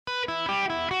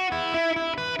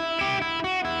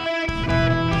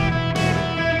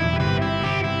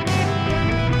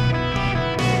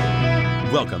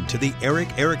Welcome to the Eric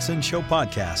Erickson Show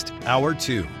Podcast, Hour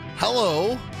 2.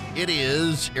 Hello, it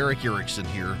is Eric Erickson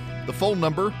here. The phone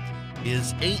number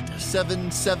is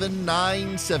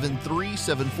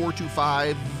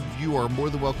 877-973-7425. You are more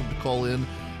than welcome to call in.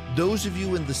 Those of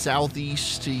you in the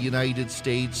Southeast United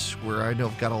States, where I know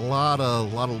I've got a lot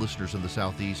of listeners in the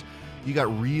Southeast, you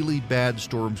got really bad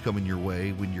storms coming your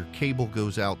way. When your cable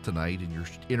goes out tonight and your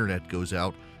internet goes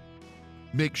out,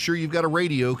 make sure you've got a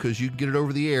radio because you can get it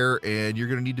over the air, and you're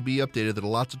going to need to be updated that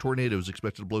lots of tornadoes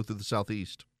expected to blow through the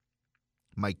Southeast.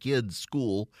 My kids'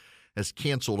 school has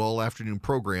canceled all afternoon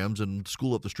programs, and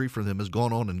school up the street from them has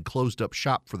gone on and closed up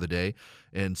shop for the day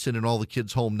and sending all the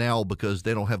kids home now because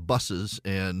they don't have buses,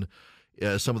 and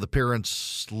some of the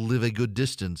parents live a good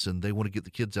distance, and they want to get the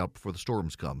kids out before the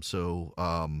storms come. So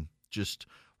just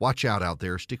watch out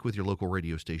there. Stick with your local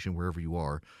radio station wherever you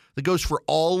are. That goes for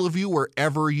all of you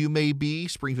wherever you may be.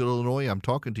 Springfield, Illinois, I'm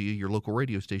talking to you. Your local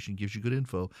radio station gives you good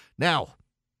info. Now,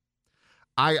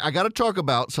 I got to talk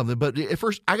about something, but at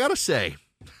first I got to say,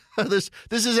 this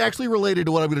is actually related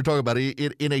to what I'm going to talk about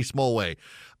in a small way.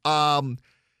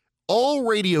 All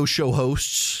radio show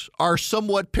hosts are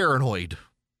somewhat paranoid.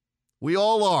 We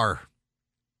all are.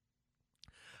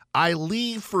 I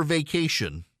leave for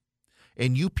vacation,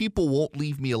 and you people won't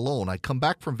leave me alone. I come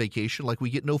back from vacation like we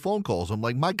get no phone calls. I'm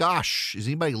like, my gosh, is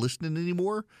anybody listening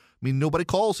anymore? I mean, nobody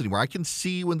calls anymore. I can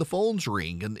see when the phones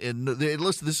ring. And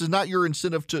listen, this is not your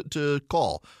incentive to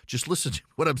call. Just listen to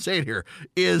what I'm saying here.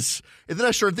 And then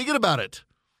I started thinking about it.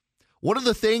 One of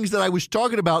the things that I was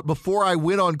talking about before I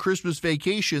went on Christmas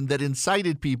vacation that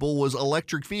incited people was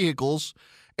electric vehicles.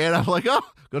 And I'm like, I'm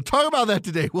going to talk about that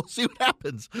today. We'll see what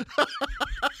happens.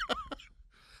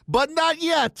 But not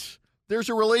yet. There's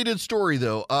a related story,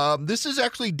 though. This is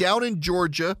actually down in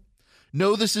Georgia.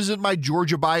 No, this isn't my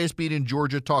Georgia bias being in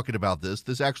Georgia talking about this.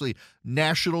 This is actually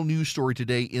national news story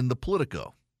today in the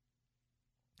Politico.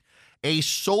 A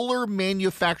solar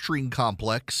manufacturing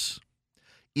complex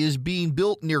is being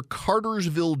built near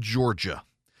Cartersville, Georgia,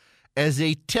 as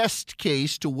a test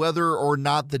case to whether or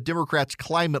not the Democrats'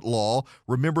 climate law,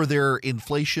 remember their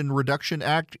Inflation Reduction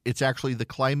Act, it's actually the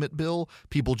climate bill.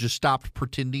 People just stopped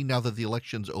pretending now that the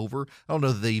election's over. I don't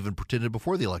know that they even pretended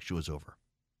before the election was over.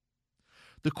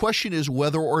 The question is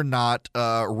whether or not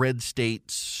red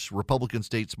states, Republican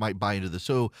states, might buy into this.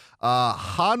 So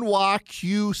Hanwha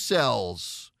Q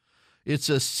Cells, it's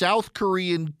a South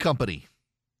Korean company.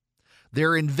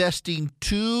 They're investing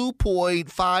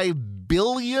 $2.5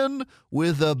 billion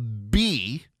with a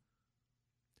B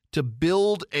to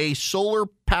build a solar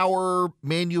panel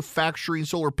manufacturing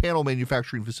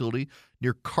facility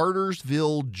near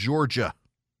Cartersville, Georgia.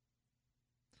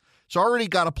 It's already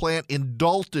got a plant in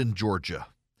Dalton, Georgia,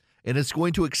 and it's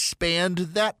going to expand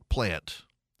that plant.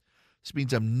 This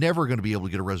means I'm never going to be able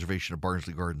to get a reservation at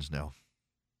Barnsley Gardens now.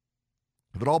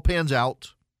 If it all pans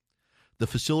out, the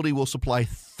facility will supply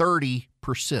 30%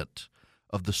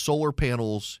 of the solar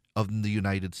panels of the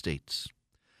United States.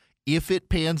 If it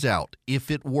pans out,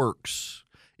 if it works,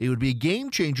 it would be a game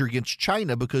changer against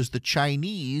China because the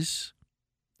Chinese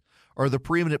are the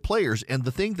preeminent players. And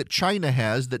the thing that China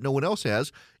has that no one else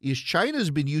has is China's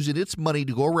been using its money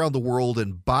to go around the world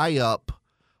and buy up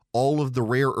all of the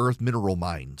rare earth mineral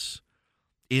mines.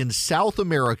 In South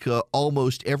America,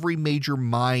 almost every major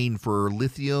mine for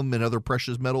lithium and other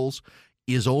precious metals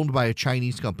is owned by a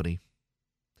Chinese company.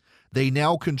 They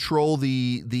now control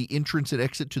the entrance and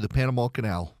exit to the Panama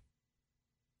Canal.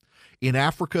 In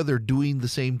Africa, they're doing the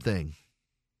same thing.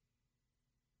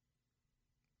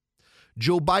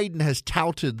 Joe Biden has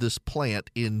touted this plant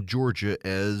in Georgia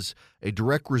as a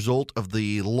direct result of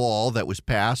the law that was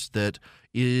passed that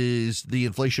is the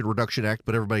Inflation Reduction Act,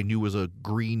 but everybody knew was a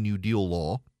Green New Deal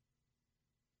law.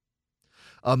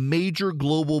 A major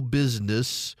global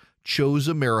business chose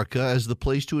America as the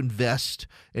place to invest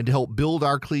and to help build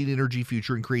our clean energy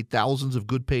future and create thousands of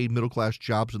good-paid middle-class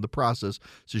jobs in the process,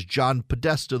 says John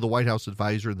Podesta, the White House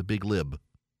advisor and the Big Lib.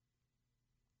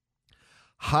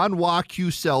 Hanwha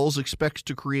Q Cells expects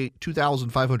to create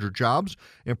 2,500 jobs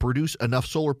and produce enough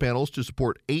solar panels to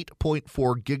support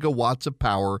 8.4 gigawatts of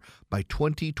power by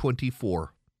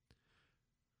 2024.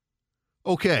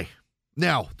 Okay,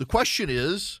 now the question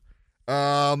is,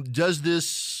 does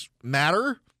this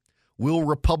matter? Will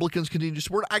Republicans continue to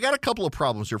support it? I got a couple of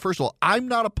problems here. First of all, I'm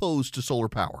not opposed to solar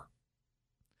power.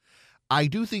 I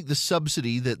do think the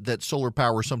subsidy that solar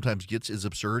power sometimes gets is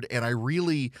absurd, and I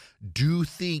really do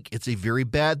think it's a very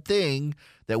bad thing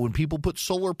that when people put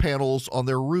solar panels on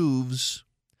their roofs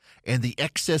and the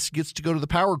excess gets to go to the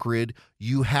power grid,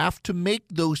 you have to make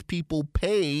those people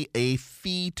pay a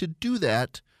fee to do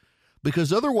that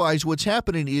Because otherwise what's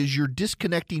happening is you're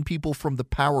disconnecting people from the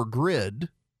power grid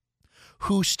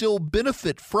who still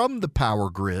benefit from the power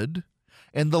grid,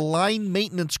 and the line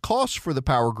maintenance costs for the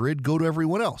power grid go to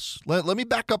everyone else. Let me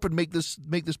back up and make this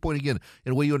point again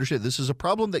in a way you understand. This is a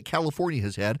problem that California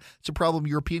has had. It's a problem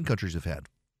European countries have had.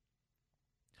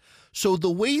 So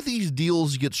the way these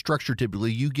deals get structured,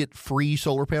 typically, you get free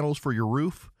solar panels for your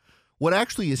roof. What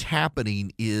actually is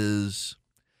happening is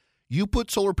you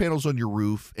put solar panels on your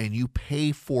roof and you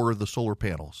pay for the solar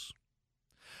panels.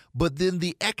 But then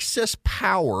the excess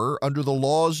power under the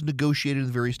laws negotiated in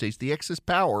the various states, the excess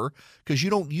power, because you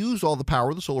don't use all the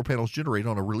power the solar panels generate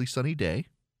on a really sunny day.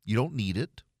 You don't need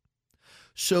it.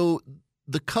 So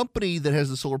the company that has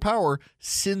the solar power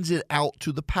sends it out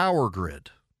to the power grid.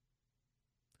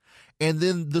 And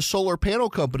then the solar panel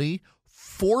company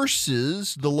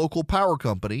forces the local power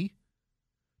company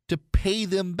to pay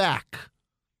them back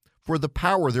for the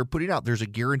power they're putting out. There's a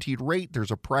guaranteed rate. There's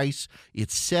a price.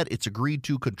 It's set. It's agreed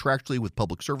to contractually with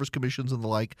public service commissions and the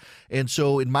like. And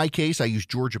so in my case, I use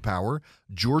Georgia Power.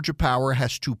 Georgia Power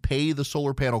has to pay the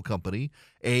solar panel company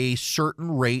a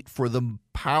certain rate for the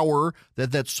power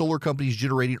that solar company is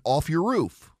generating off your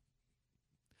roof.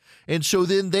 And so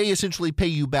then they essentially pay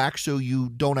you back so you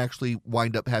don't actually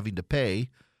wind up having to pay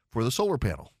for the solar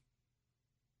panel.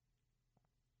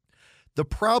 The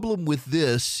problem with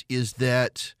this is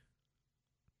that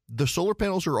the solar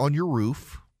panels are on your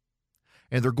roof,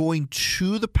 and they're going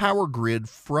to the power grid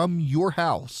from your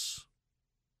house.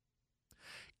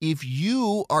 If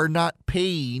you are not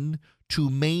paying to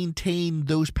maintain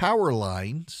those power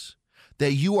lines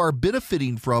that you are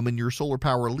benefiting from in your solar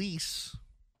power lease,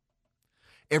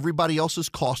 everybody else's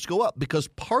costs go up, because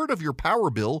part of your power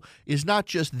bill is not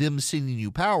just them sending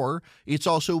you power, it's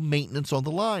also maintenance on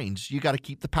the lines. You got to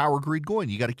keep the power grid going.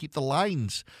 You got to keep the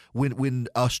lines. When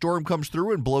a storm comes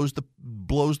through and blows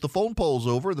the phone poles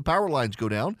over, the power lines go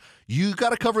down, you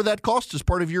got to cover that cost as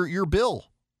part of your bill.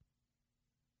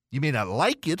 You may not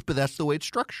like it, but that's the way it's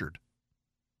structured.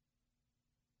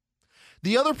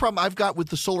 The other problem I've got with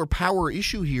the solar power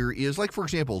issue here is, like, for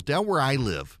example, down where I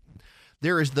live,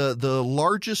 there is the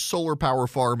largest solar power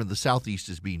farm in the Southeast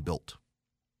is being built.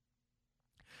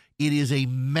 It is a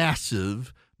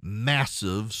massive,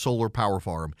 massive solar power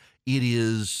farm. It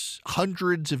is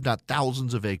hundreds, if not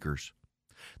thousands of acres.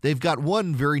 They've got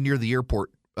one very near the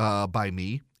airport by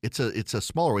me. It's a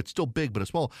smaller, it's still big, but a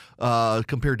small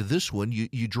compared to this one.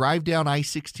 You drive down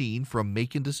I-16 from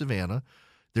Macon to Savannah.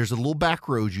 There's a little back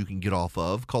road you can get off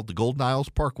of called the Golden Isles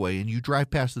Parkway, and you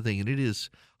drive past the thing, and it is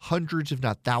hundreds, if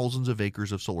not thousands, of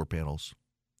acres of solar panels.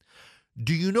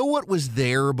 Do you know what was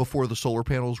there before the solar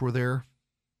panels were there?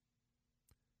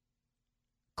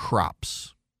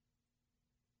 Crops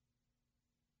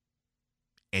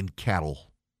and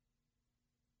cattle.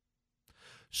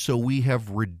 So we have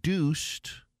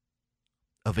reduced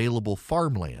available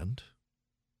farmland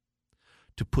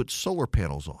to put solar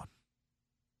panels on.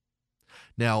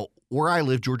 Now, where I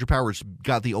live, Georgia Power's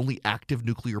got the only active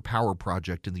nuclear power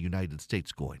project in the United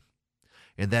States going.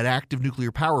 And that active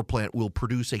nuclear power plant will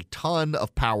produce a ton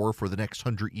of power for the next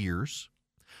 100 years,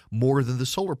 more than the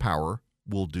solar power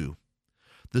will do.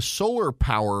 The solar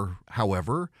power,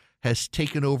 however, has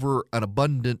taken over an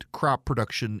abundant crop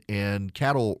production and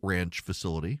cattle ranch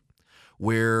facility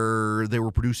where they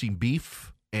were producing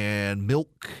beef and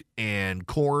milk and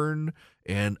corn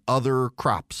and other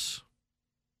crops.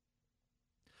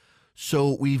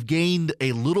 So we've gained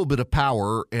a little bit of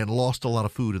power and lost a lot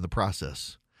of food in the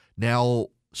process. Now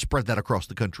spread that across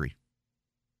the country.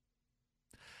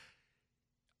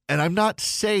 And I'm not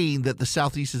saying that the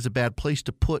Southeast is a bad place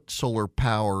to put solar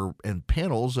power and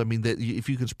panels. I mean, that if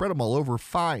you can spread them all over,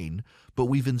 fine. But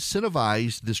we've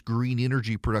incentivized this green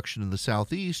energy production in the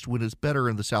Southeast when it's better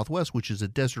in the Southwest, which is a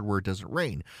desert where it doesn't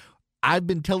rain. I've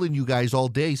been telling you guys all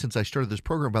day since I started this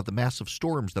program about the massive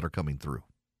storms that are coming through.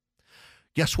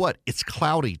 Guess what? It's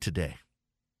cloudy today.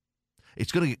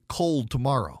 It's going to get cold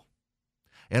tomorrow.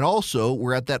 And also,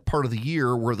 we're at that part of the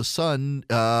year where the sun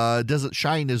doesn't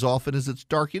shine as often as it's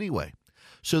dark anyway.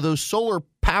 So those solar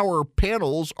power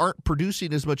panels aren't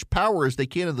producing as much power as they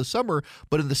can in the summer.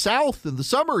 But in the South, in the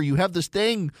summer, you have this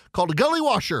thing called a gully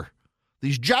washer.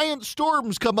 These giant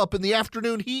storms come up in the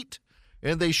afternoon heat,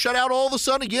 and they shut out all the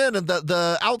sun again, and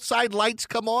the outside lights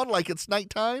come on like it's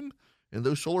nighttime, and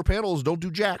those solar panels don't do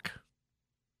jack.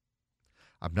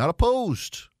 I'm not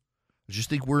opposed. I just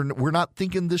think we're not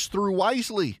thinking this through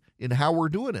wisely in how we're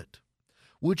doing it,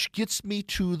 which gets me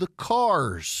to the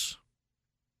cars.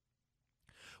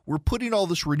 we're putting all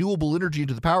this renewable energy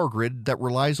into the power grid that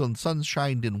relies on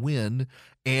sunshine and wind.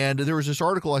 And there was this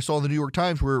article I saw in the New York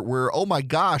Times where oh my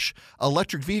gosh,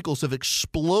 electric vehicles have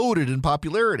exploded in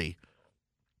popularity.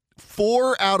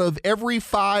 4 out of every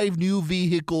 5 new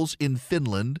vehicles in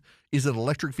Finland is an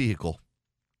electric vehicle.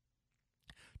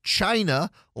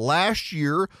 China last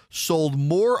year sold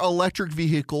more electric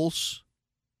vehicles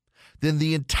than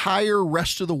the entire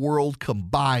rest of the world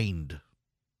combined.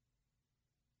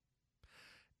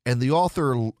 And the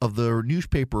author of the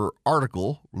newspaper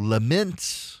article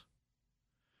laments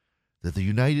that the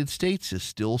United States is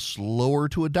still slower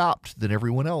to adopt than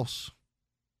everyone else.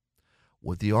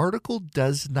 What the article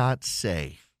does not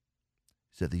say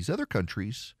is that these other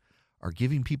countries are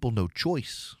giving people no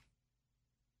choice.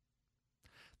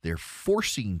 They're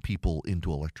forcing people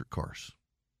into electric cars.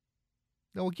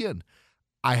 Now, again,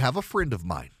 I have a friend of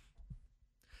mine.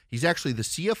 He's actually the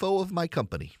CFO of my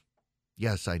company.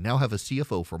 Yes, I now have a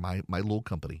CFO for my little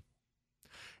company.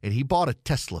 And he bought a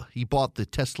Tesla. He bought the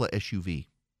Tesla SUV.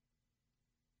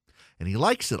 And he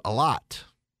likes it a lot.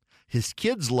 His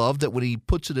kids love that when he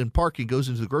puts it in park and goes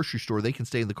into the grocery store, they can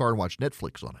stay in the car and watch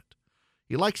Netflix on it.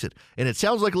 He likes it. And it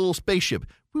sounds like a little spaceship.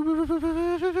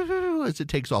 As it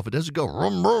takes off. It doesn't go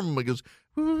rum, rum. It goes.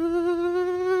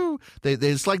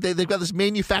 It's like they've got this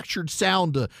manufactured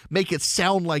sound to make it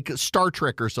sound like Star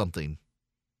Trek or something.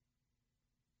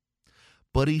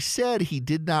 But he said he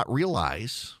did not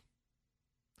realize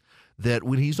that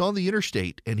when he's on the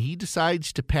interstate and he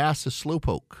decides to pass a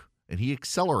slowpoke and he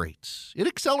accelerates, it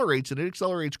accelerates and it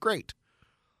accelerates great.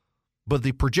 But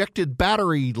the projected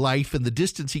battery life and the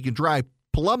distance he can drive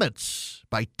plummets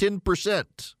by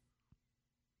 10%.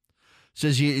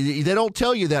 Says they don't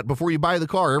tell you that before you buy the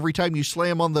car. Every time you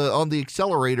slam on the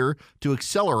accelerator to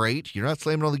accelerate, you're not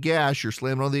slamming on the gas, you're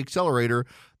slamming on the accelerator.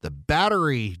 The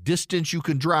battery distance you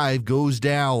can drive goes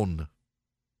down.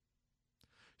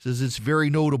 Says it's very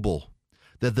notable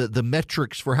that the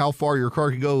metrics for how far your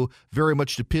car can go very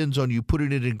much depends on you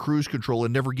putting it in cruise control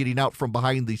and never getting out from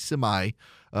behind the semi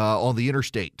on the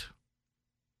interstate.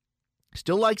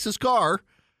 Still likes his car.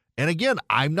 And again,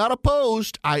 I'm not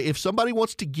opposed. If somebody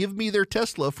wants to give me their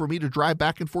Tesla for me to drive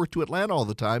back and forth to Atlanta all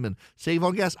the time and save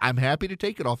on gas, I'm happy to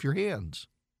take it off your hands.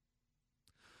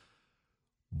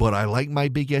 But I like my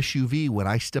big SUV. When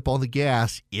I step on the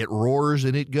gas, it roars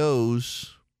and it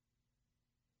goes.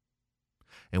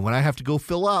 And when I have to go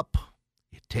fill up,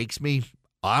 it takes me,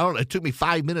 it took me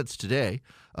 5 minutes today.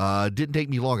 Didn't take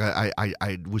me long.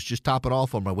 I was just topping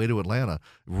off on my way to Atlanta.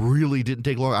 Really didn't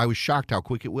take long. I was shocked how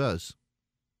quick it was.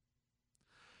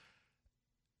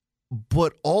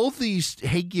 But all these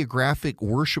hagiographic,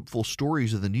 worshipful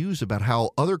stories in the news about how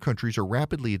other countries are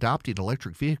rapidly adopting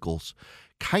electric vehicles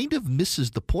kind of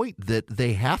misses the point that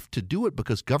they have to do it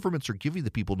because governments are giving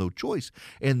the people no choice.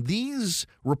 And these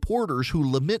reporters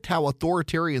who lament how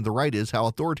authoritarian the right is, how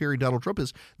authoritarian Donald Trump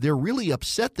is, they're really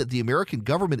upset that the American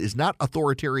government is not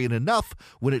authoritarian enough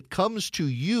when it comes to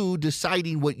you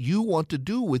deciding what you want to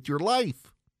do with your life.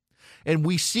 And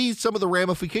we see some of the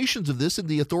ramifications of this in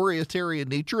the authoritarian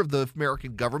nature of the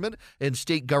American government and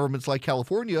state governments like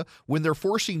California when they're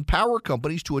forcing power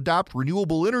companies to adopt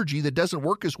renewable energy that doesn't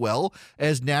work as well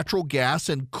as natural gas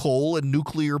and coal and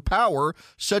nuclear power,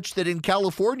 such that in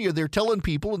California they're telling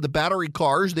people in the battery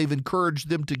cars they've encouraged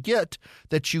them to get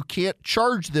that you can't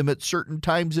charge them at certain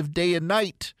times of day and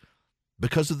night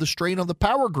because of the strain on the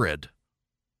power grid.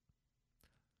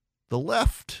 The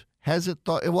left hasn't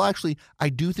thought, well, actually, I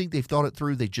do think they've thought it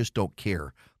through. They just don't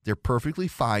care. They're perfectly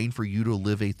fine for you to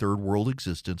live a third world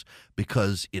existence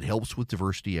because it helps with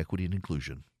diversity, equity, and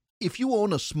inclusion. If you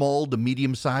own a small to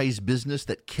medium-sized business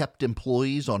that kept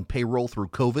employees on payroll through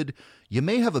COVID, you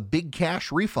may have a big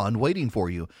cash refund waiting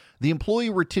for you. The Employee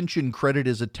Retention Credit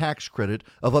is a tax credit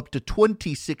of up to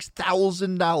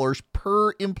 $26,000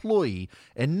 per employee,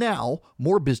 and now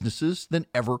more businesses than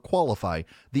ever qualify.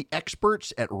 The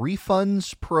experts at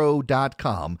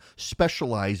RefundsPro.com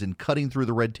specialize in cutting through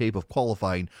the red tape of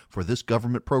qualifying for this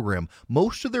government program.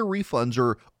 Most of their refunds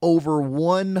are over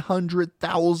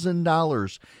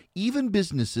 $100,000. Even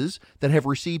businesses that have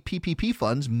received PPP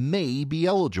funds may be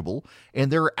eligible, and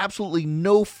there are absolutely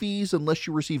no fees unless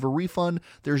you receive a refund.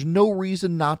 There's no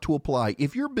reason not to apply.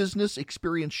 If your business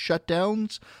experienced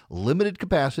shutdowns, limited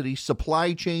capacity,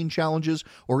 supply chain challenges,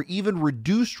 or even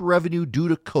reduced revenue due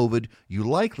to COVID, you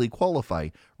likely qualify.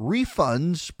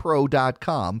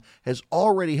 RefundsPro.com has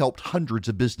already helped hundreds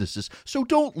of businesses, so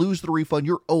don't lose the refund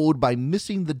you're owed by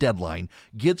missing the deadline.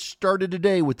 Get started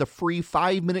today with the free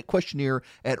 5-minute questionnaire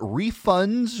at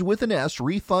RefundsWithAnS,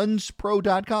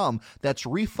 RefundsPro.com. That's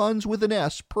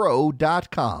RefundsWithAnS,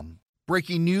 Pro.com.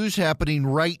 Breaking news happening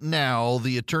right now.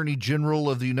 The Attorney General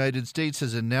of the United States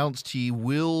has announced he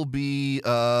will be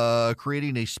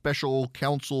creating a special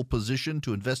counsel position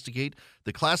to investigate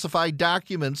the classified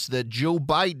documents that Joe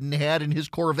Biden had in his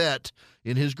Corvette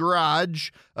in his garage.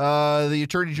 The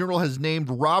Attorney General has named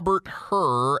Robert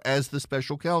Hur as the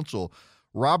special counsel.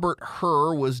 Robert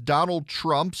Hur was Donald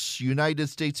Trump's United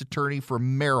States Attorney for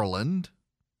Maryland,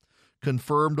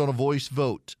 confirmed on a voice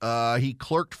vote. He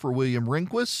clerked for William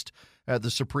Rehnquist at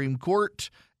the Supreme Court,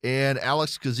 and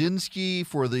Alex Kaczynski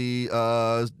for the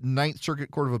Ninth Circuit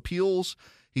Court of Appeals.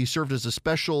 He served as a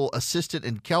special assistant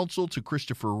and counsel to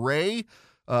Christopher Wray.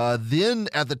 Then,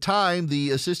 at the time,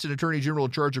 the assistant attorney general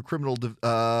in charge of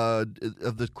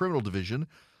the criminal division.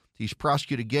 He's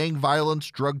prosecuted gang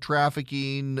violence, drug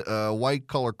trafficking,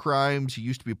 white-collar crimes. He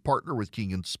used to be a partner with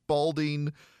King and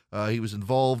Spalding. He was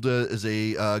involved as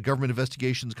a government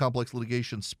investigations complex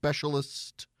litigation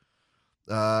specialist.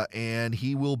 And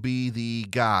he will be the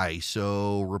guy.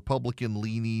 So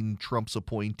Republican-leaning Trump's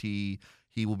appointee,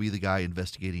 he will be the guy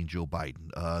investigating Joe Biden.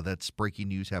 That's breaking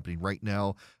news happening right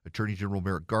now. Attorney General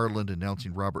Merrick Garland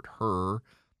announcing Robert Hur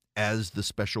as the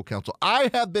special counsel.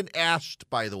 I have been asked,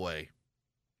 by the way,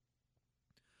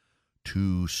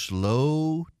 to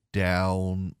slow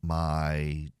down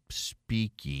my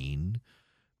speaking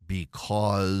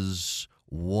because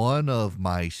one of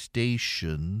my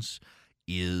stations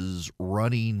is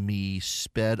running me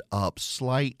sped up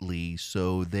slightly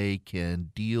so they can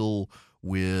deal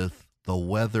with the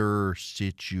weather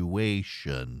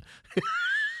situation.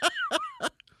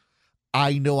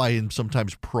 I know I am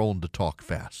sometimes prone to talk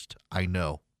fast. I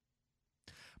know.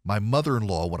 My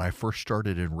mother-in-law, when I first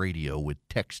started in radio, would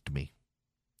text me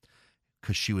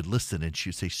because she would listen and she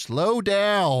would say, slow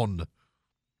down.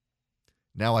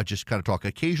 Now I just kind of talk.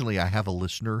 Occasionally I have a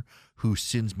listener who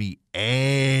sends me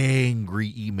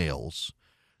angry emails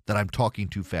that I'm talking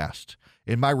too fast.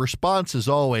 And my response is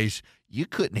always, you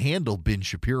couldn't handle Ben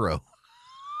Shapiro.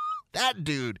 That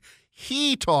dude,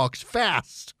 he talks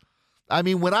fast. I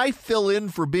mean, when I fill in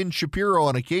for Ben Shapiro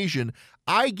on occasion,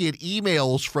 I get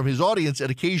emails from his audience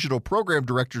and occasional program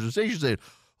directors and stations saying,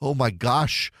 oh my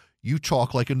gosh, you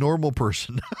talk like a normal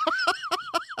person.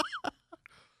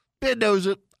 Ben knows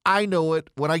it. I know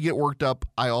it. When I get worked up,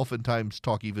 I oftentimes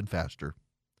talk even faster,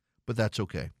 but that's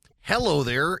okay. Hello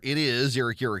there. It is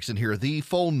Eric Erickson here. The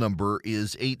phone number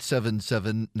is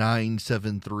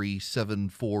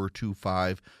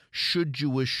 877-973-7425. Should you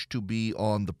wish to be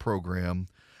on the program,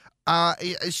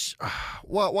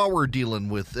 while we're dealing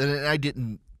with, and I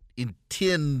didn't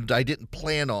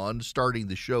plan on starting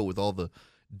the show with all the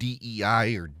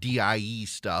DEI or DIE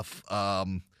stuff,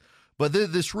 but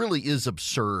this really is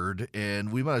absurd,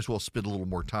 and we might as well spend a little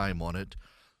more time on it.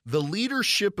 The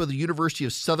leadership of the University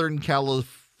of Southern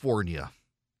California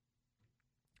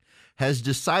has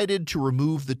decided to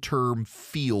remove the term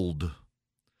field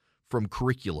from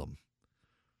curriculum,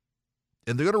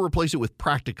 and they're going to replace it with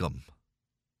practicum.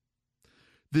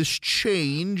 This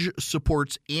change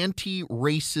supports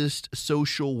anti-racist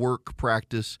social work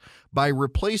practice by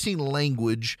replacing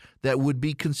language that would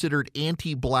be considered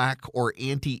anti-black or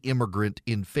anti-immigrant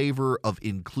in favor of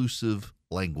inclusive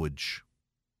language.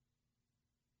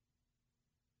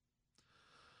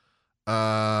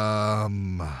 I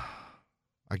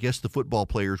guess the football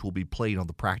players will be playing on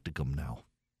the practicum now.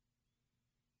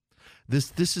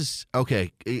 This is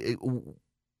okay.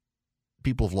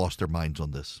 People have lost their minds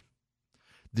on this.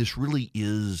 This really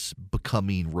is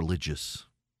becoming religious.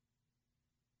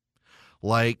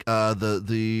 Like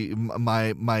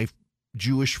my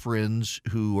Jewish friends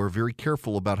who are very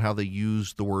careful about how they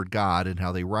use the word God and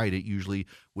how they write it, usually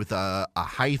with a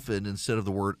hyphen instead of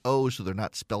the word O, so they're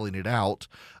not spelling it out.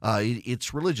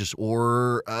 It's religious.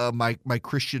 Or my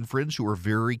Christian friends who are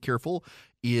very careful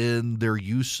in their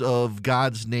use of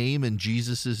God's name and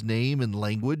Jesus's name and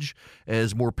language,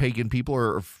 as more pagan people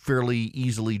are fairly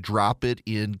easily drop it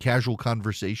in casual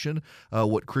conversation,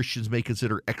 what Christians may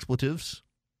consider expletives.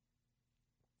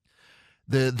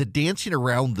 The dancing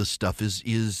around this stuff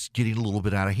is getting a little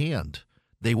bit out of hand.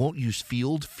 They won't use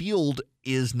field. Field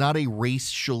is not a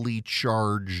racially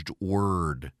charged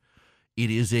word.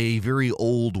 It is a very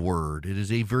old word. It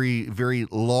is a very, very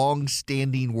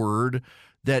long-standing word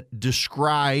that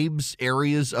describes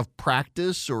areas of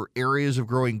practice or areas of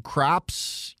growing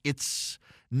crops. It's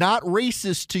not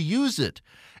racist to use it.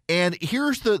 And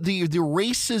here's the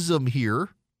racism here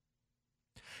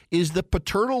is the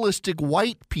paternalistic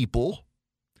white people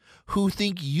who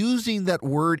think using that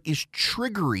word is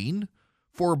triggering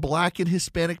for Black and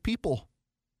Hispanic people.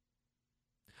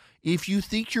 If you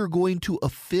think you're going to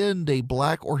offend a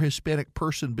Black or Hispanic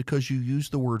person because you use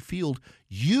the word field,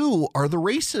 you are the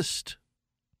racist.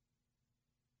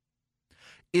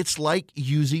 It's like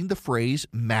using the phrase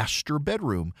master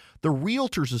bedroom. The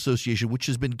Realtors Association, which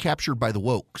has been captured by the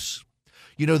wokes.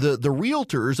 You know, the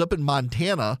realtors up in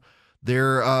Montana,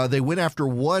 they went after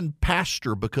one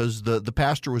pastor because the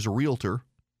pastor was a realtor,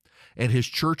 and his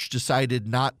church decided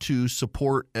not to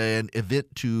support an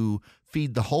event to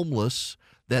feed the homeless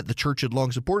that the church had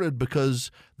long supported because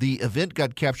the event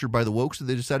got captured by the wokes, and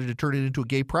they decided to turn it into a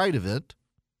gay pride event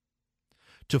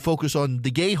to focus on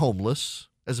the gay homeless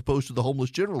as opposed to the homeless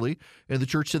generally, and the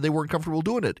church said they weren't comfortable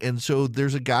doing it. And so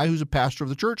there's a guy who's a pastor of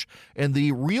the church, and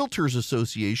the Realtors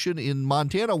Association in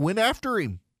Montana went after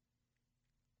him.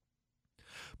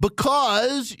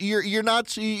 Because you got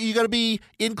to be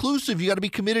inclusive, you got to be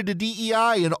committed to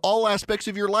DEI in all aspects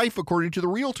of your life, according to the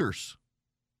realtors.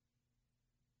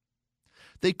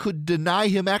 They could deny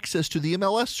him access to the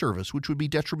MLS service, which would be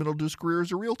detrimental to his career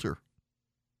as a realtor.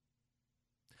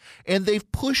 And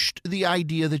they've pushed the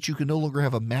idea that you can no longer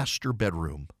have a master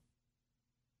bedroom.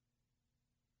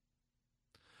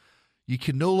 You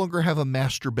can no longer have a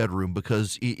master bedroom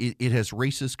because it has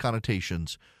racist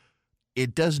connotations.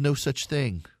 It does no such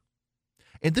thing.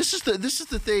 And this is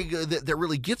the thing that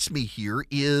really gets me here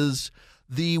is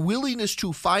the willingness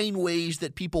to find ways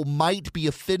that people might be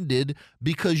offended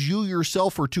because you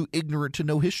yourself are too ignorant to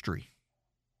know history.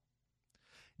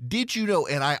 Did you know,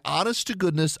 and honest to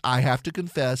goodness, I have to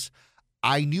confess,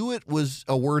 I knew it was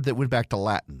a word that went back to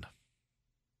Latin.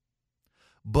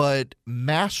 But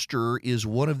master is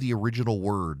one of the original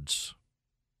words.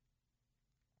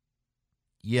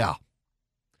 Yeah.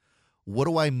 What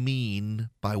do I mean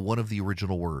by one of the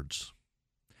original words?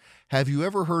 Have you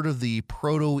ever heard of the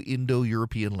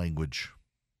Proto-Indo-European language?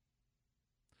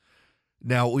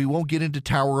 Now, we won't get into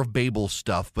Tower of Babel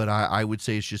stuff, but I would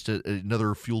say it's just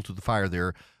another fuel to the fire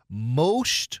there.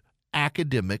 Most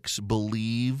academics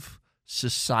believe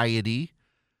society,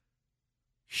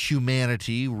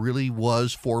 humanity really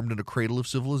was formed in a cradle of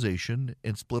civilization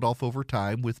and split off over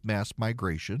time with mass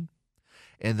migration.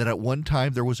 And that at one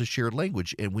time there was a shared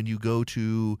language. And when you go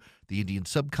to the Indian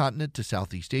subcontinent, to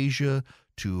Southeast Asia,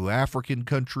 to African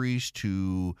countries,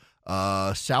 to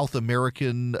South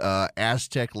American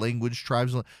Aztec language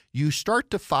tribes, you start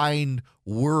to find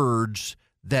words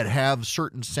that have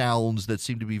certain sounds that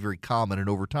seem to be very common. And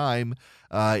over time,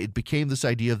 it became this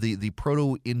idea of the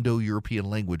Proto-Indo-European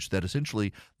language, that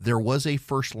essentially there was a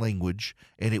first language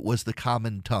and it was the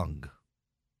common tongue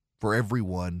for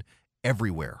everyone,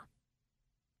 everywhere.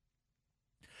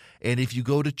 And if you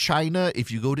go to China,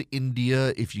 if you go to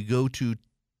India, if you go to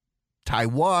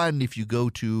Taiwan, if you go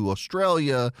to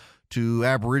Australia, to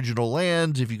Aboriginal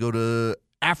lands, if you go to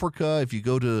Africa, if you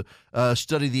go to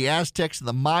study the Aztecs and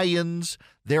the Mayans,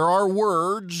 there are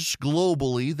words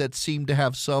globally that seem to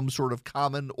have some sort of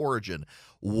common origin.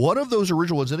 One of those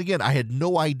original ones, and again, I had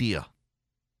no idea,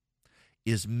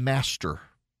 is master.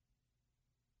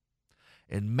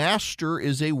 And master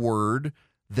is a word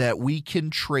that we can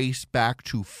trace back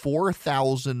to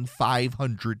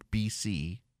 4,500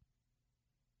 BC,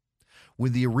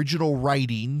 when the original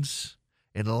writings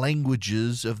and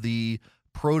languages of the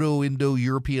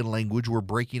Proto-Indo-European language were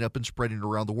breaking up and spreading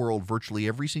around the world. Virtually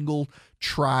every single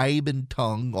tribe and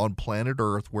tongue on planet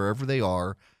Earth, wherever they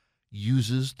are,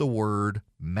 uses the word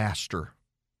master.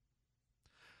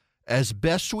 As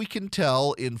best we can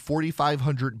tell, in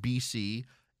 4,500 BC,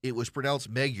 it was pronounced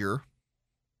Magyar.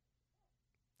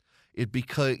 It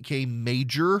became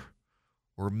major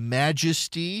or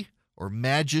majesty or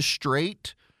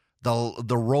magistrate.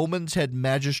 The Romans had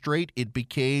magistrate. It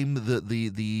became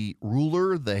the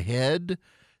ruler, the head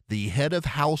of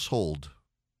household.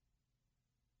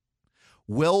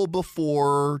 Well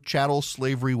before chattel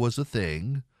slavery was a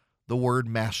thing, the word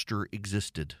master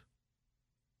existed.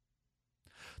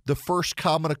 The first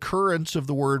common occurrence of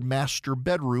the word master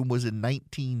bedroom was in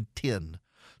 1910.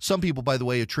 Some people, by the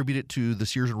way, attribute it to the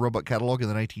Sears and Roebuck catalog in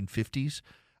the 1950s.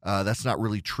 That's not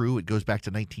really true. It goes back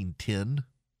to 1910.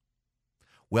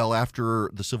 Well,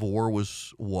 after the Civil War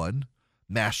was won,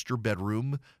 master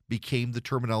bedroom became the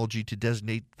terminology to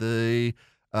designate the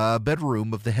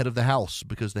bedroom of the head of the house,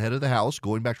 because the head of the house,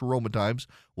 going back to Roman times,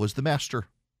 was the master.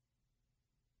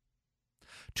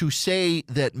 To say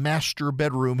that master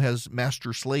bedroom has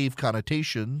master-slave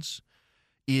connotations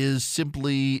is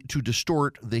simply to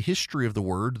distort the history of the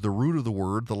word, the root of the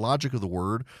word, the logic of the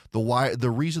word, the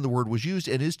reason the word was used,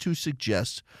 and is to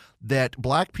suggest that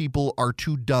black people are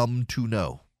too dumb to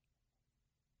know.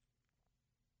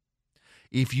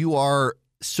 If you are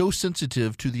so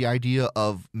sensitive to the idea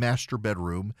of master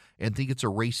bedroom and think it's a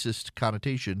racist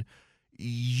connotation,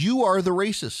 you are the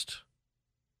racist.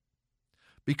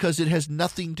 because it has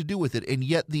nothing to do with it. And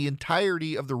yet the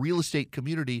entirety of the real estate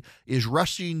community is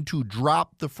rushing to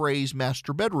drop the phrase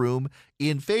master bedroom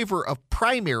in favor of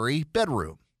primary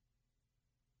bedroom.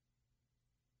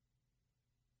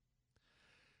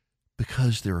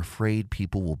 Because they're afraid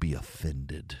people will be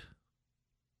offended.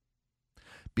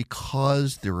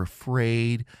 Because they're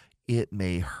afraid it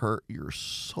may hurt your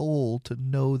soul to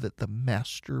know that the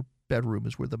master bedroom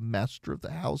is where the master of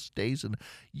the house stays. And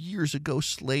years ago,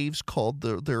 slaves called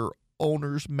their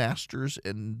owners masters,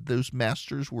 and those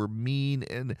masters were mean,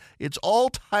 and it's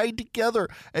all tied together.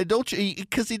 And don't you,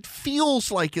 because it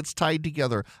feels like it's tied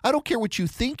together. I don't care what you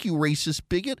think, you racist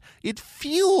bigot. It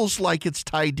feels like it's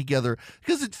tied together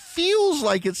because it feels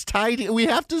like it's tied. We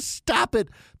have to stop it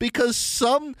because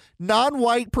some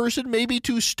non-white person may be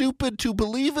too stupid to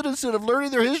believe it. Instead of learning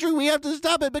their history, we have to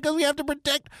stop it because we have to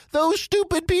protect those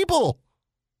stupid people.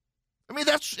 I mean,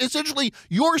 that's essentially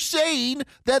you're saying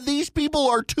that these people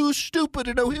are too stupid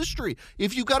to know history.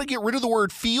 If you got to get rid of the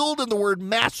word field and the word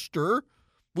master,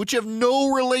 which have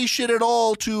no relation at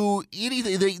all to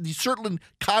anything, they certain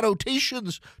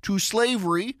connotations to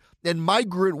slavery and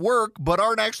migrant work, but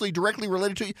aren't actually directly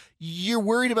related to it. You're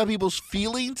worried about people's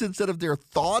feelings instead of their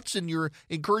thoughts, and you're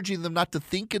encouraging them not to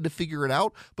think and to figure it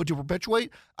out, but to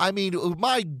perpetuate. I mean,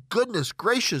 my goodness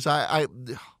gracious,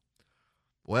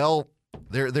 well,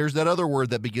 there's that other word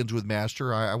that begins with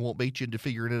master. I won't bait you into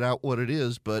figuring it out what it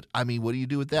is, but I mean, what do you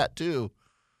do with that too?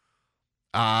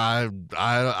 I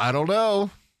don't know.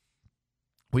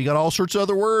 We got all sorts of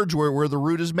other words where the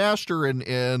root is master,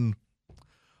 and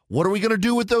what are we going to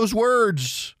do with those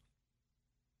words?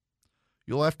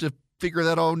 You'll have to figure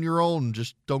that on your own.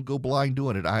 Just don't go blind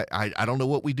doing it. I don't know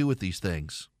what we do with these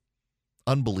things.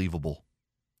 Unbelievable.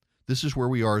 This is where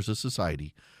we are as a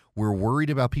society. We're worried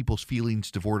about people's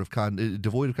feelings devoid of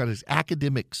context.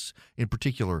 Academics in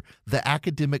particular, the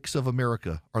academics of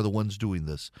America are the ones doing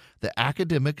this. The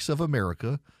academics of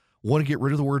America want to get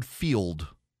rid of the word field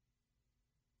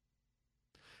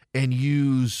and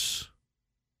use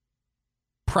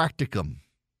practicum.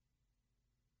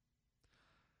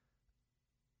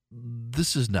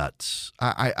 This is nuts.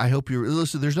 I hope you're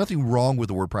listen. There's nothing wrong with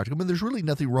the word practicum, and there's really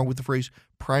nothing wrong with the phrase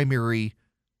primary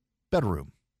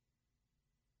bedroom.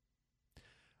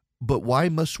 But why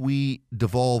must we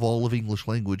devolve all of English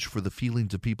language for the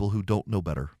feelings of people who don't know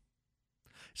better?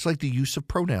 It's like the use of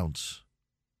pronouns.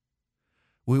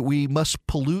 We must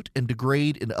pollute and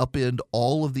degrade and upend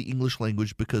all of the English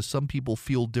language because some people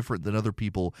feel different than other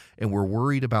people, and we're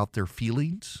worried about their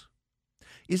feelings.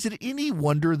 Is it any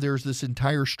wonder there's this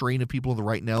entire strain of people on the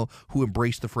right now who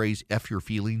embrace the phrase F your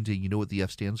feelings, and you know what the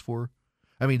F stands for?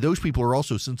 I mean, those people are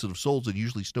also sensitive souls and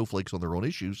usually snowflakes on their own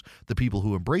issues, the people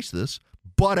who embrace this.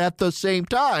 But at the same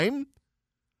time,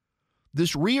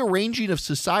 this rearranging of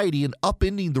society and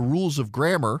upending the rules of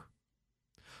grammar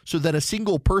so that a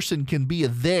single person can be a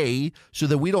they so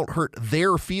that we don't hurt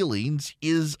their feelings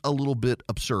is a little bit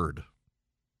absurd.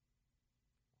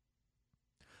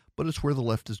 But it's where the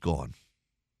left is gone.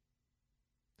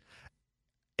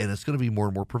 And it's going to be more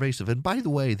and more pervasive. And by the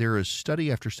way, there is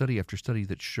study after study after study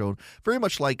that's shown, very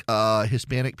much like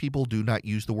Hispanic people do not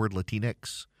use the word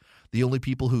Latinx. The only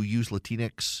people who use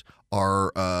Latinx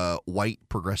are white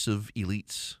progressive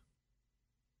elites.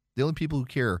 The only people who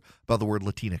care about the word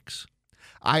Latinx.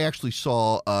 I actually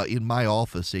saw in my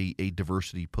office a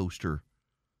diversity poster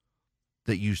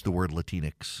that used the word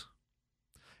Latinx.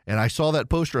 And I saw that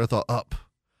poster, I thought,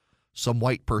 some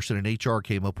white person in HR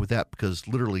came up with that because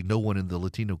literally no one in the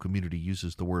Latino community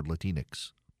uses the word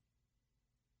Latinx.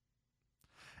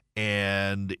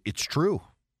 And it's true.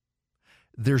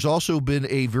 There's also been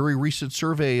a very recent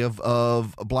survey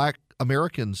of Black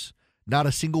Americans. Not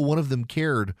a single one of them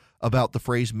cared about the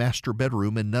phrase master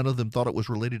bedroom, and none of them thought it was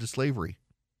related to slavery.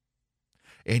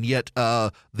 And yet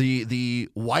the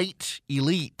white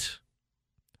elite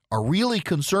are really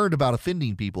concerned about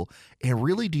offending people. And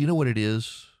really, do you know what it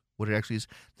is? What it actually is?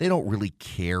 They don't really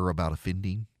care about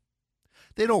offending.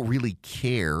 They don't really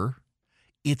care.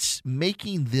 It's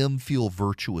making them feel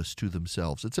virtuous to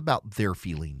themselves. It's about their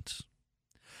feelings.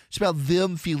 It's about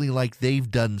them feeling like they've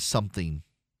done something.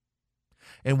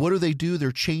 And what do?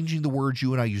 They're changing the words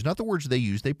you and I use. Not the words they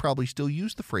use. They probably still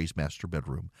use the phrase master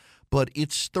bedroom. But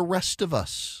it's the rest of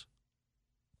us.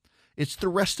 It's the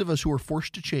rest of us who are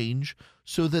forced to change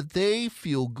so that they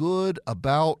feel good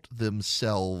about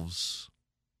themselves.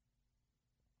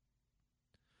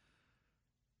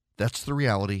 That's the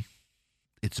reality.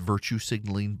 It's virtue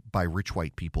signaling by rich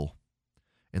white people.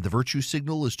 And the virtue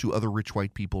signal is to other rich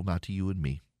white people, not to you and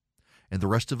me. And the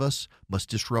rest of us must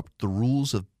disrupt the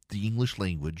rules of the English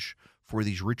language for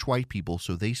these rich white people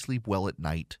so they sleep well at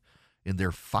night in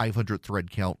their 500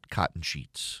 thread count cotton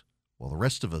sheets, while the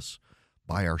rest of us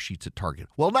buy our sheets at Target.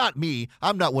 Well, not me.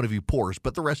 I'm not one of you poors,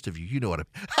 but the rest of you, you know what I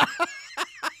mean.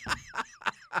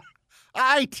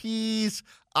 I tease.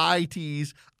 I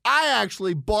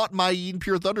actually bought my Eden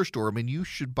Pure Thunderstorm, and you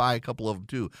should buy a couple of them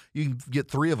too. You can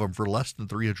get 3 of them for less than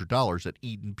 $300 at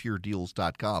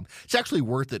EdenPureDeals.com. It's actually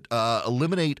worth it.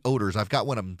 Eliminate odors. I've got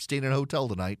one. I'm staying in a hotel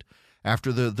tonight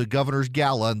after the governor's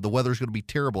gala, and the weather's going to be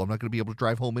terrible. I'm not going to be able to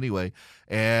drive home anyway.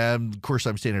 And, of course,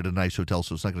 I'm staying at a nice hotel,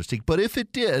 so it's not going to stink. But if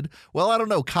it did, well, I don't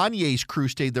know. Kanye's crew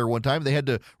stayed there one time. They had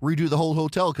to redo the whole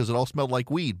hotel because it all smelled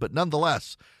like weed. But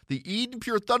nonetheless, the Eden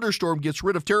Pure Thunderstorm gets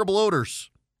rid of terrible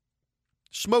odors.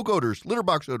 Smoke odors, litter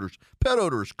box odors, pet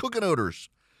odors, cooking odors.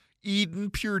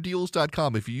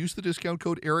 EdenPureDeals.com. If you use the discount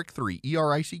code ERIC3,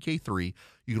 ERICK3,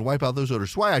 you can wipe out those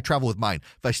odors. That's why I travel with mine.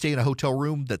 If I stay in a hotel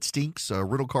room that stinks, a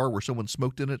rental car where someone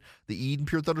smoked in it, the Eden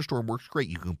Pure Thunderstorm works great.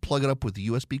 You can plug it up with the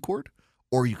USB cord,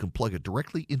 or you can plug it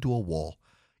directly into a wall.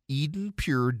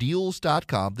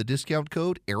 EdenPureDeals.com. The discount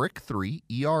code ERIC3,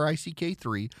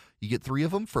 ERICK3. You get 3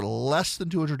 of them for less than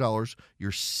 $200.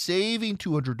 You're saving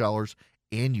 $200.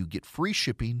 And you get free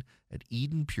shipping at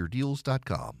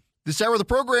EdenPureDeals.com. This hour of the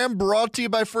program brought to you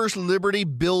by First Liberty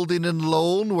Building and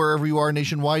Loan. Wherever you are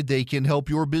nationwide, they can help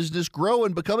your business grow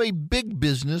and become a big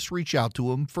business. Reach out to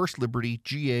them,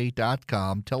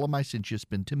 FirstLibertyGA.com. Tell them I sent you.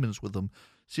 Spend 10 minutes with them.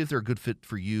 See if they're a good fit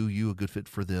for you, you a good fit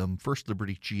for them.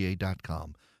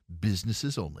 FirstLibertyGA.com.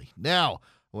 Businesses only. Now,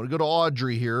 I want to go to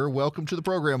Audrey here. Welcome to the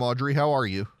program, Audrey. How are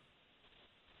you?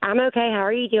 I'm okay. How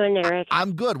are you doing, Eric?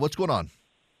 I'm good. What's going on?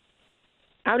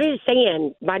 I was just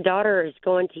saying, my daughter is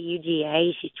going to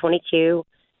UGA. She's 22.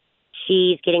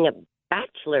 She's getting a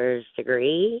bachelor's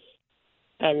degree,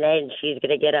 and then she's going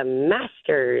to get a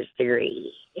master's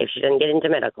degree if she doesn't get into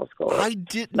medical school. I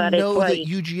didn't know that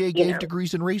UGA gave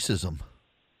degrees in racism.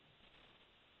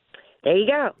 There you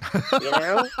go. You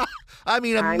know? I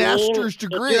mean, a master's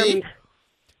degree.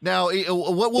 Now,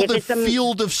 what will the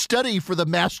field of study for the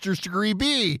master's degree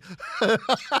be?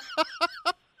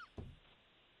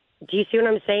 Do you see what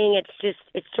I'm saying?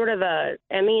 It's sort of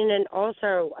and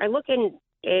also I look in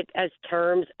it as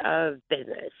terms of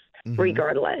business,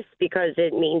 regardless, because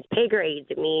it means pay grades.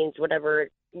 It means whatever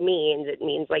it means. It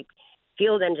means like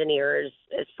field engineers.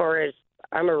 As far as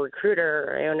I'm a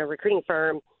recruiter, I own a recruiting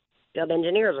firm. Field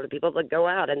engineers are the people that go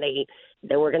out and they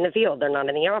work in the field. They're not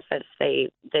in the office.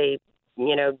 They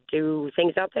do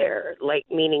things out there, like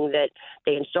meaning that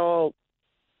they install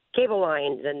cable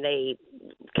lines and they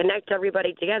connect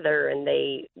everybody together, and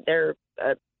they're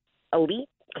a elite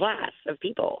class of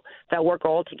people that work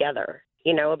all together,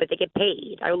 but they get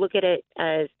paid. I look at it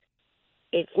as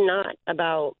it's not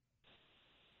about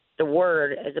the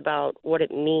word, as about what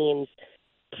it means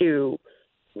to,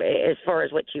 as far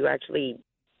as what you actually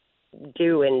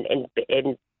do and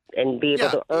be able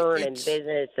to earn in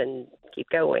business and keep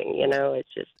going.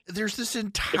 It's just there's this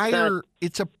entire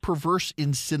it's a perverse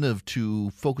incentive to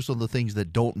focus on the things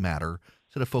that don't matter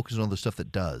instead of focusing on the stuff that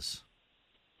does.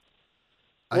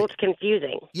 Well, it's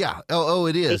confusing. Yeah. Oh,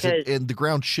 it is. And the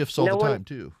ground shifts all the time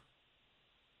too.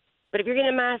 But if you're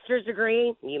getting a master's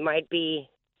degree, you might be,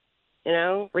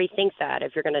 rethink that.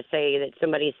 If you're going to say that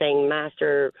somebody's saying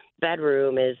master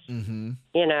bedroom is,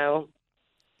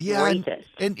 yeah, racist.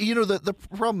 And the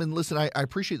problem. And listen, I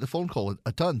appreciate the phone call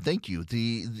a ton. Thank you.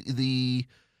 The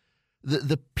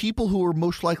people who are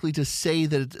most likely to say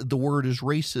that the word is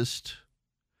racist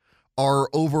are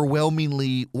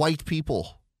overwhelmingly white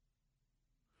people,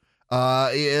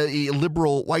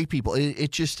 liberal white people.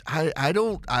 It just I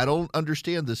don't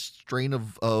understand this strain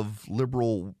of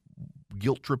liberal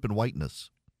guilt trip and whiteness,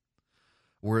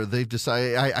 where they've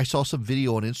decided. I saw some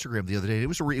video on Instagram the other day.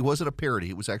 It wasn't a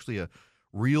parody. It was actually a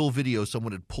real video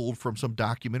someone had pulled from some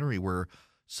documentary where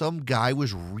some guy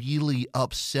was really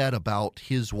upset about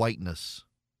his whiteness.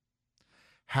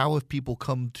 How have people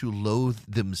come to loathe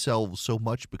themselves so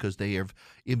much because they are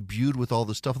imbued with all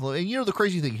this stuff? And the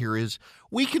crazy thing here is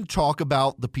we can talk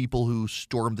about the people who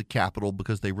stormed the Capitol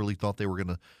because they really thought they were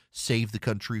going to save the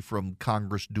country from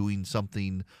Congress doing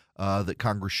something that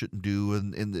Congress shouldn't do,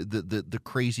 and the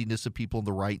craziness of people on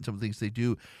the right and some of the things they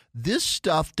do. This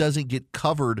stuff doesn't get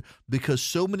covered because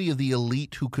so many of the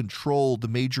elite who control the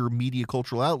major media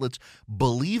cultural outlets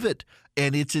believe it,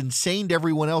 and it's insane to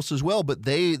everyone else as well, but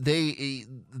they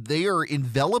are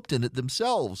enveloped in it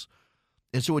themselves.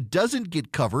 And so it doesn't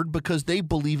get covered because they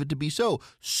believe it to be so.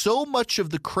 So much of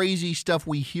the crazy stuff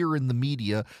we hear in the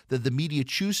media that the media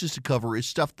chooses to cover is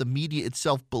stuff the media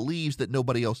itself believes that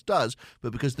nobody else does.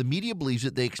 But because the media believes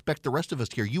it, they expect the rest of us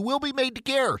to care. You will be made to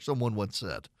care, someone once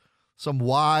said. Some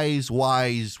wise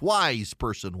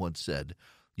person once said.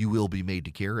 You will be made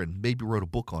to care, and maybe wrote a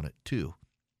book on it too.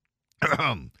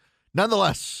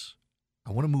 Nonetheless,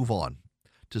 I want to move on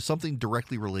to something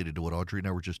directly related to what Audrey and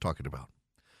I were just talking about.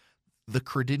 The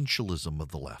credentialism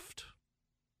of the left.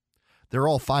 They're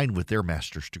all fine with their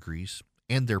master's degrees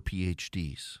and their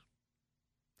PhDs.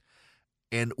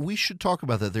 And we should talk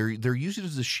about that. They're using it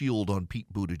as a shield on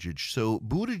Pete Buttigieg. So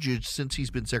Buttigieg, since he's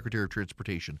been Secretary of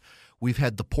Transportation, we've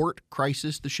had the port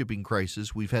crisis, the shipping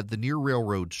crisis. We've had the near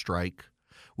railroad strike.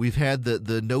 We've had the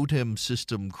NOTAM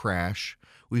system crash.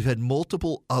 We've had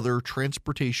multiple other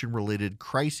transportation-related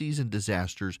crises and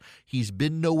disasters. He's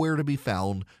been nowhere to be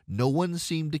found. No one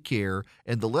seemed to care.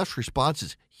 And the left's response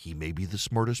is, he may be the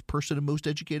smartest person and most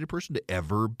educated person to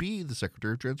ever be the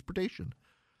Secretary of Transportation.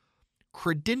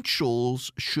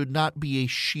 Credentials should not be a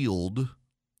shield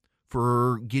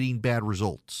for getting bad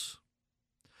results.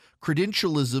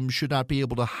 Credentialism should not be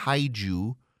able to hide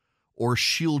you or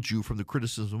shield you from the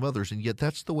criticism of others, and yet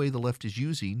that's the way the left is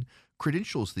using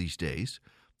credentials these days.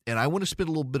 And I want to spend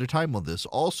a little bit of time on this.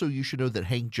 Also, you should know that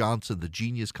Hank Johnson, the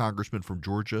genius congressman from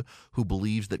Georgia who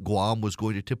believes that Guam was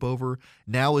going to tip over,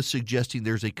 now is suggesting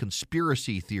there's a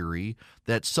conspiracy theory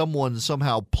that someone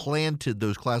somehow planted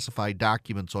those classified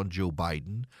documents on Joe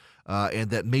Biden, and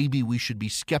that maybe we should be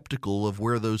skeptical of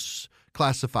where those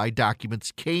classified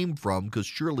documents came from, because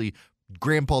surely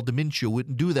Grandpa Dementia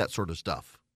wouldn't do that sort of stuff.